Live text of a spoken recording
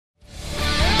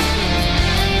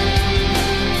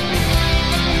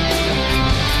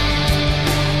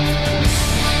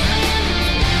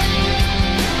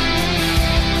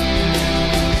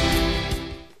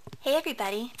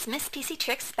It's Miss PC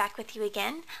Tricks back with you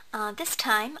again. This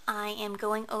time I am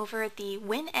going over the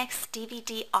WinX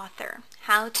DVD Author,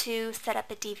 how to set up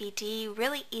a DVD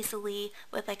really easily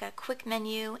with like a quick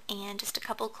menu and just a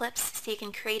couple clips so you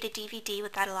can create a DVD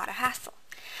without a lot of hassle.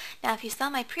 Now if you saw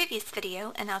my previous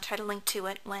video, and I'll try to link to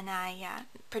it when I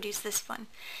produce this one,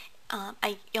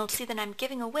 you'll see that I'm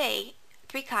giving away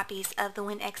 3 copies of the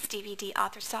WinX DVD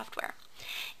Author software.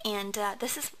 And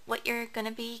this is what you're going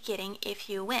to be getting if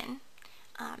you win.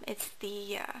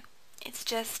 It's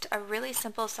just a really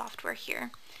simple software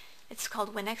here. It's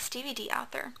called WinX DVD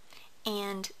Author,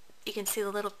 and you can see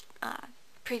the little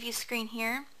preview screen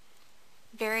here.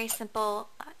 Very simple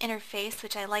interface,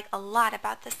 which I like a lot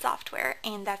about this software,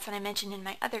 and that's what I mentioned in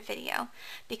my other video,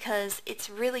 because it's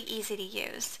really easy to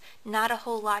use. Not a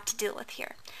whole lot to deal with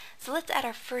here. So let's add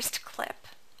our first clip,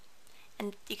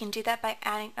 and you can do that by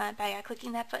adding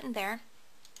clicking that button there.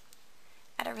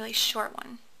 Add a really short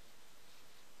one.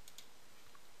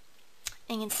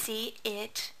 And you can see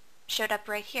it showed up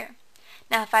right here.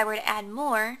 Now if I were to add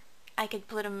more, I could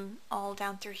put them all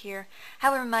down through here,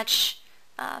 however much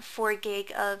 4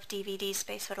 gig of DVD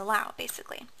space would allow,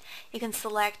 basically. You can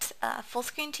select full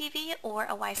screen TV or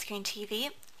a widescreen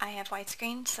TV. I have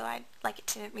widescreen, so I'd like it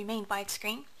to remain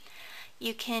widescreen.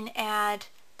 You can add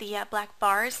the black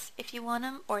bars if you want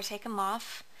them, or take them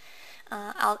off.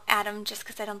 I'll add them just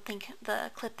because I don't think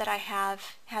the clip that I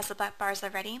have has the black bars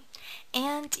already.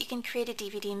 And you can create a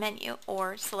DVD menu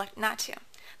or select not to.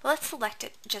 But let's select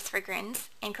it just for grins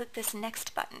and click this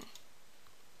next button.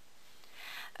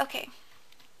 Okay,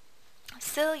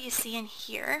 so you see in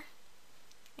here,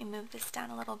 let me move this down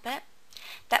a little bit,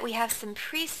 that we have some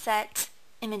preset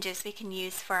images we can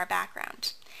use for our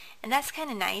background. And that's kind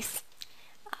of nice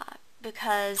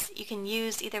because you can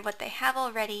use either what they have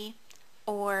already,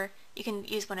 or you can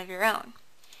use one of your own.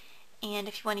 And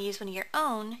if you want to use one of your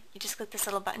own, you just click this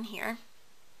little button here.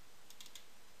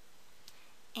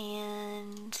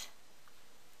 And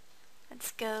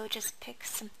let's go just pick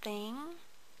something.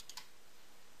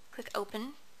 Click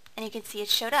open, and you can see it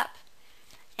showed up.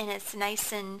 And it's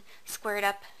nice and squared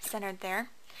up, centered there.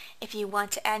 If you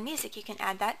want to add music, you can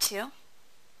add that too.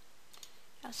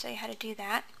 I'll show you how to do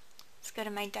that. Let's go to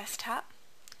my desktop,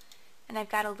 and I've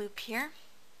got a loop here.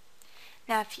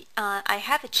 Now if I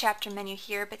have a chapter menu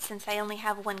here, but since I only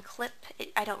have one clip,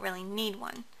 I don't really need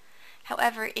one.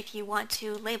 However, if you want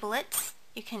to label it,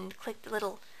 you can click the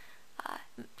little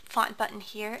font button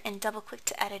here and double click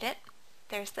to edit it.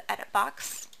 There's the edit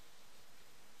box.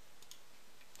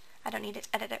 I don't need to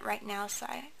edit it right now, so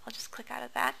I'll just click out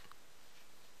of that.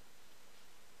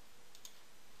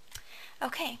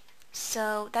 Okay,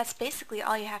 so that's basically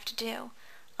all you have to do.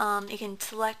 You can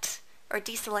select or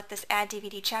deselect this Add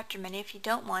DVD Chapter menu if you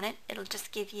don't want it. It'll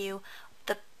just give you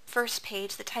the first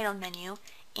page, the title menu,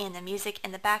 and the music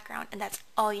and the background, and that's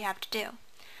all you have to do.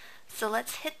 So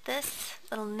let's hit this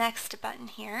little next button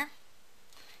here.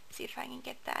 See if I can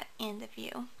get that in the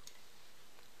view.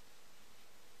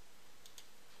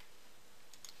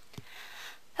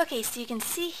 Okay, so you can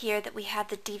see here that we have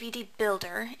the DVD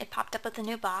builder. It popped up with a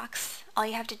new box. All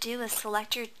you have to do is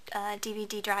select your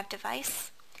DVD drive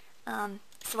device.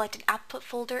 Select an output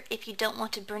folder if you don't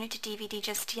want to burn it to DVD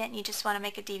just yet and you just want to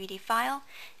make a DVD file,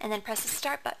 and then press the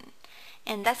start button.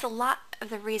 And that's a lot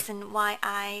of the reason why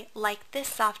I like this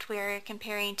software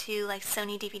comparing to like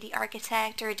Sony DVD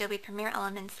Architect or Adobe Premiere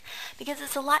Elements, because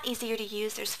it's a lot easier to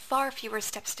use. There's far fewer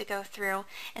steps to go through.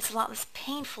 It's a lot less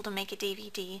painful to make a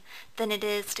DVD than it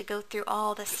is to go through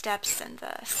all the steps and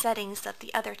the settings of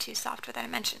the other 2 software that I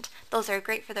mentioned. Those are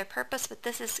great for their purpose, but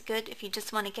this is good if you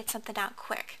just want to get something out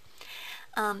quick.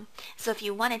 So if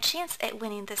you want a chance at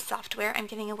winning this software, I'm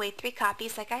giving away 3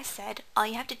 copies like I said. All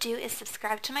you have to do is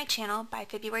subscribe to my channel by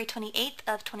February 28th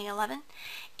of 2011,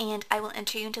 and I will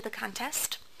enter you into the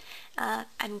contest.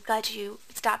 I'm glad you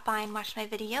stopped by and watched my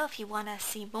video. If you want to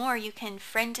see more, you can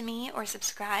friend me or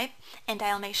subscribe, and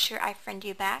I'll make sure I friend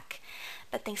you back.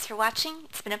 But thanks for watching.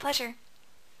 It's been a pleasure.